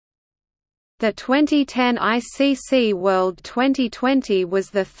The 2010 ICC World Twenty20 was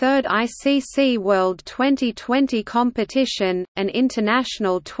the third ICC World Twenty20 competition, an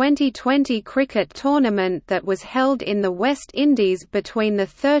international Twenty20 cricket tournament that was held in the West Indies between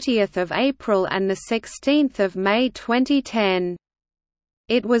 30 April and 16 May 2010.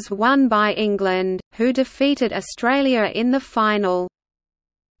 It was won by England, who defeated Australia in the final.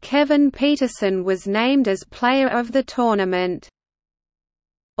 Kevin Pietersen was named as Player of the Tournament.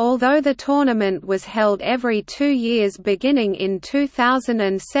 Although the tournament was held every 2 years beginning in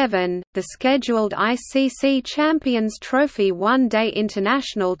 2007, the scheduled ICC Champions Trophy one-day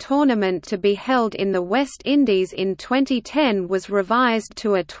international tournament to be held in the West Indies in 2010 was revised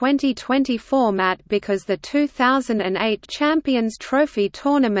to a 2020 format because the 2008 Champions Trophy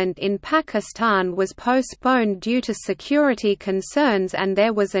tournament in Pakistan was postponed due to security concerns and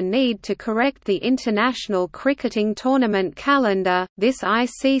there was a need to correct the international cricketing tournament calendar. This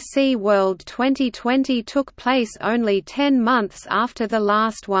ICC World Twenty20 took place only 10 months after the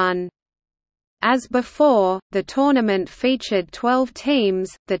last one. As before, the tournament featured 12 teams,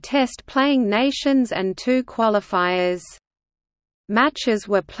 the test-playing nations and 2 qualifiers. Matches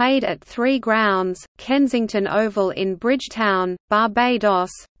were played at 3 grounds: Kensington Oval in Bridgetown,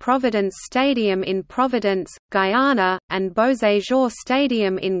 Barbados, Providence Stadium in Providence, Guyana, and Beausejour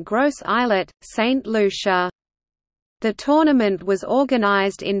Stadium in Grosse Islet, St. Lucia. The tournament was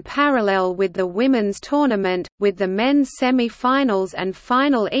organised in parallel with the women's tournament, with the men's semi-finals and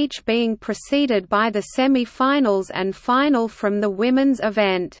final each being preceded by the semi-finals and final from the women's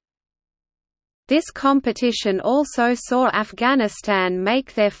event. This competition also saw Afghanistan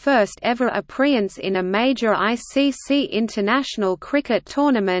make their first ever appearance in a major ICC international cricket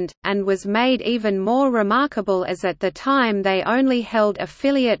tournament, and was made even more remarkable as at the time they only held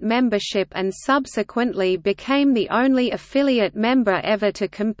affiliate membership and subsequently became the only affiliate member ever to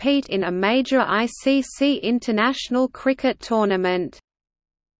compete in a major ICC international cricket tournament.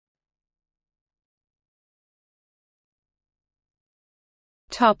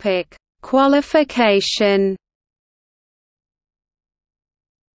 Qualification.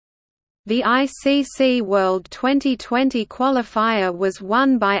 The ICC World Twenty20 qualifier was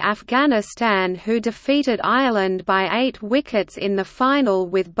won by Afghanistan, who defeated Ireland by 8 wickets in the final,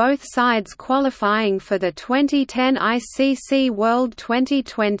 with both sides qualifying for the 2010 ICC World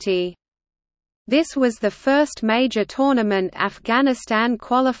Twenty20. This was the first major tournament Afghanistan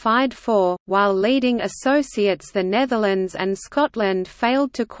qualified for, while leading associates the Netherlands and Scotland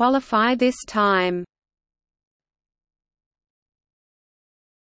failed to qualify this time.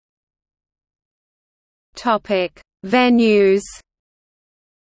 Venues.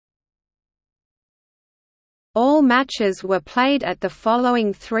 All matches were played at the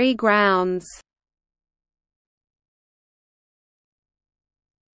following 3 grounds.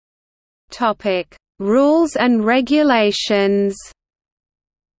 Rules and regulations.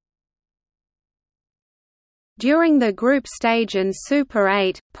 During the group stage and Super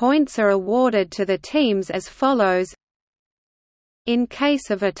 8, points are awarded to the teams as follows. In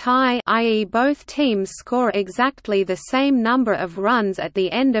case of a tie, i.e. both teams score exactly the same number of runs at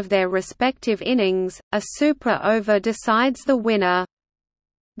the end of their respective innings, a super over decides the winner.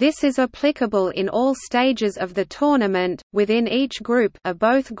 This is applicable in all stages of the tournament. Within each group,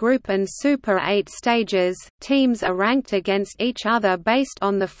 both Group and Super 8 stages, teams are ranked against each other based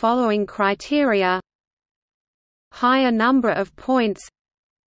on the following criteria: higher number of points,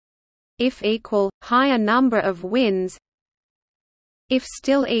 if equal, higher number of wins, if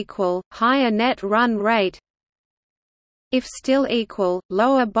still equal, higher net run rate, if still equal,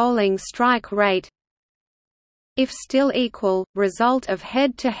 lower bowling strike rate, if still equal, result of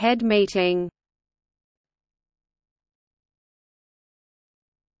head-to-head meeting.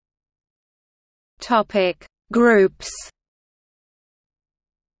 Groups.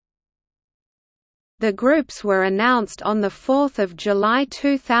 The groups were announced on 4 July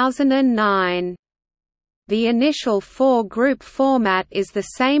 2009. The initial 4-group format is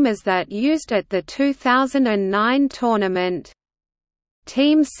the same as that used at the 2009 tournament.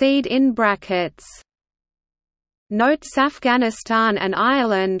 Team seed in brackets. Notes: Afghanistan and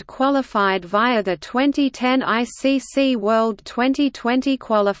Ireland qualified via the 2010 ICC World Twenty20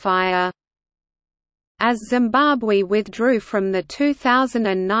 qualifier. As Zimbabwe withdrew from the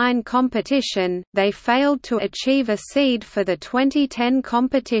 2009 competition, they failed to achieve a seed for the 2010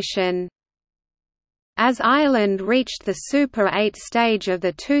 competition. As Ireland reached the Super 8 stage of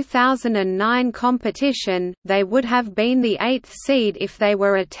the 2009 competition, they would have been the 8th seed if they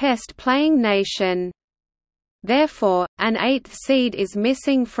were a test-playing nation. Therefore, an 8th seed is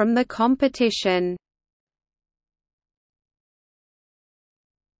missing from the competition.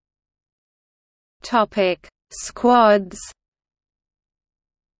 Topic: Squads.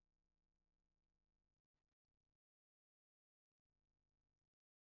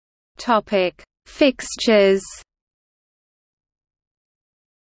 Topic: Fixtures.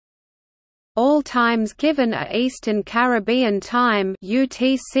 All times given are Eastern Caribbean Time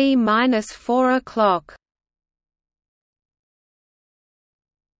UTC-4 o'clock.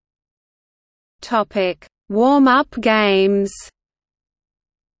 Topic: Warm-up games.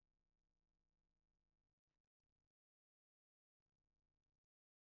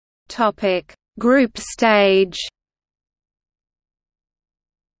 Topic: Group stage.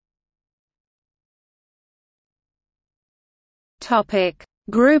 Topic: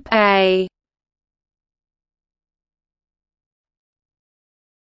 Group A.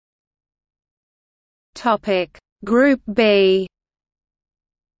 Topic: Group B.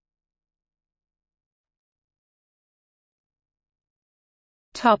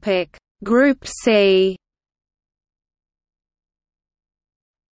 Topic: Group C.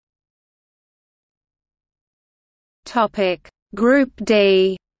 Topic: Group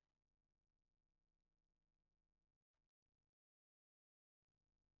D.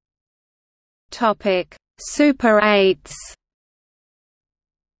 Topic: Super 8s.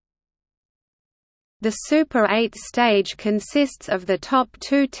 The Super 8 stage consists of the top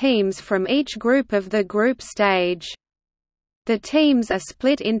 2 teams from each group of the group stage. The teams are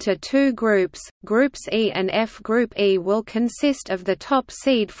split into 2 groups, Groups E and F. Group E will consist of the top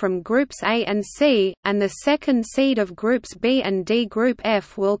seed from Groups A and C, and the second seed of Groups B and D. Group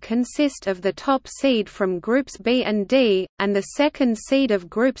F will consist of the top seed from Groups B and D, and the second seed of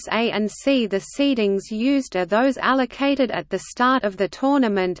Groups A and C. The seedings used are those allocated at the start of the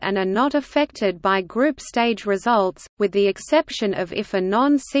tournament and are not affected by group stage results, with the exception of if a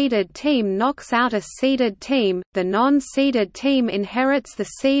non-seeded team knocks out a seeded team, the non-seeded team inherits the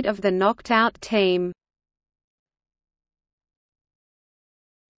seed of the knocked-out team.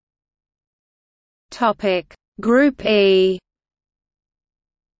 Topic: Group E.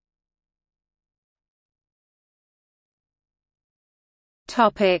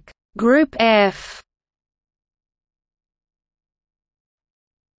 Topic: Group F.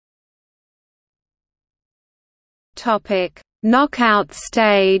 Topic: Knockout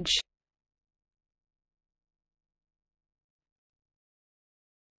stage.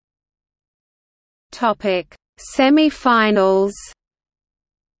 Topic: Semi-finals.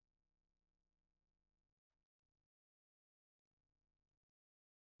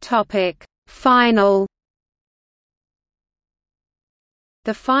 Topic: Final.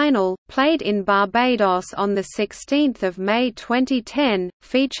 The final, played in Barbados on 16 May 2010,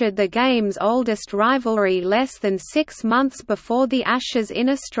 featured the game's oldest rivalry less than 6 months before the Ashes in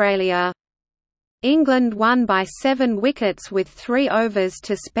Australia. England won by 7 wickets with 3 overs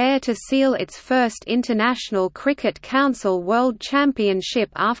to spare to seal its first International Cricket Council World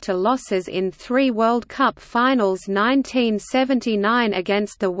Championship after losses in 3 World Cup finals: 1979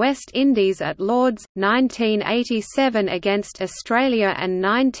 against the West Indies at Lord's, 1987 against Australia and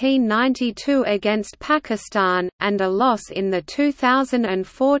 1992 against Pakistan, and a loss in the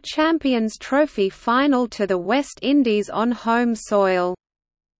 2004 Champions Trophy final to the West Indies on home soil.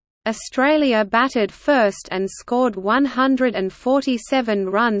 Australia batted first and scored 147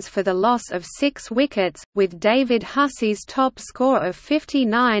 runs for the loss of 6 wickets, with David Hussey's top score of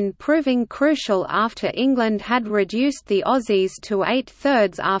 59 proving crucial after England had reduced the Aussies to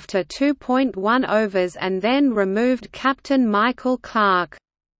 8/3 after 2.1 overs and then removed captain Michael Clarke.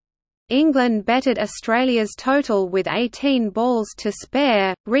 England bettered Australia's total with 18 balls to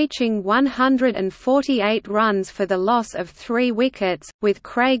spare, reaching 148 runs for the loss of 3 wickets, with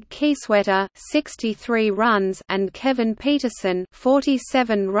Craig Kieswetter 63 runs and Kevin Peterson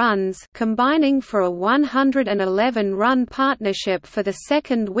 47 runs combining for a 111-run partnership for the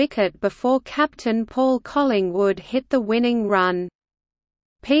second wicket before captain Paul Collingwood hit the winning run.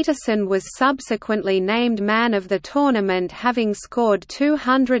 Peterson was subsequently named man of the tournament, having scored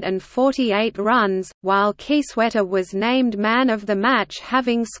 248 runs, while Kieswetter was named man of the match,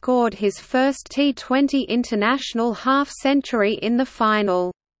 having scored his first T20 international half-century in the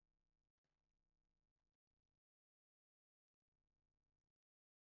final.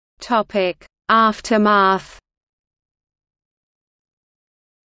 Aftermath.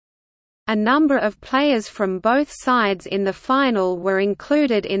 A number of players from both sides in the final were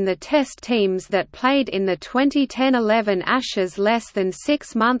included in the Test teams that played in the 2010-11 Ashes. Less than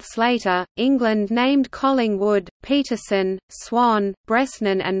 6 months later, England named Collingwood, Peterson, Swan,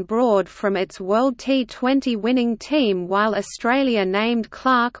 Bresnan and Broad from its World T20 winning team, while Australia named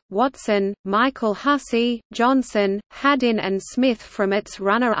Clarke, Watson, Michael Hussey, Johnson, Haddin and Smith from its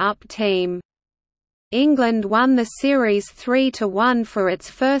runner-up team. England won the series 3–1 for its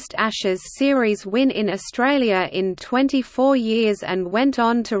first Ashes series win in Australia in 24 years and went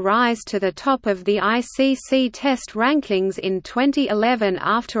on to rise to the top of the ICC Test rankings in 2011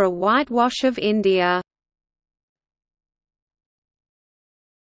 after a whitewash of India.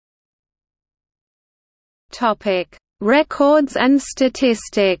 Topic: Records and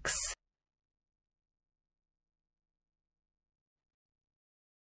statistics.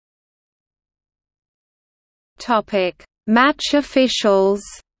 Topic: Match officials.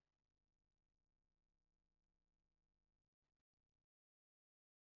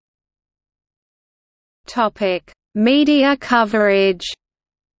 Topic: Media coverage.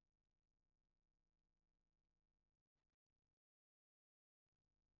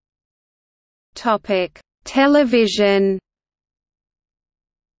 Topic: Television.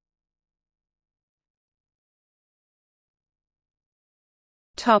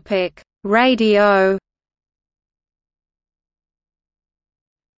 Topic: Radio.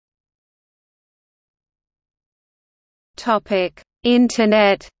 Topic: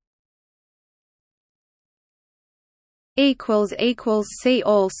 Internet. See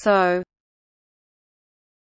also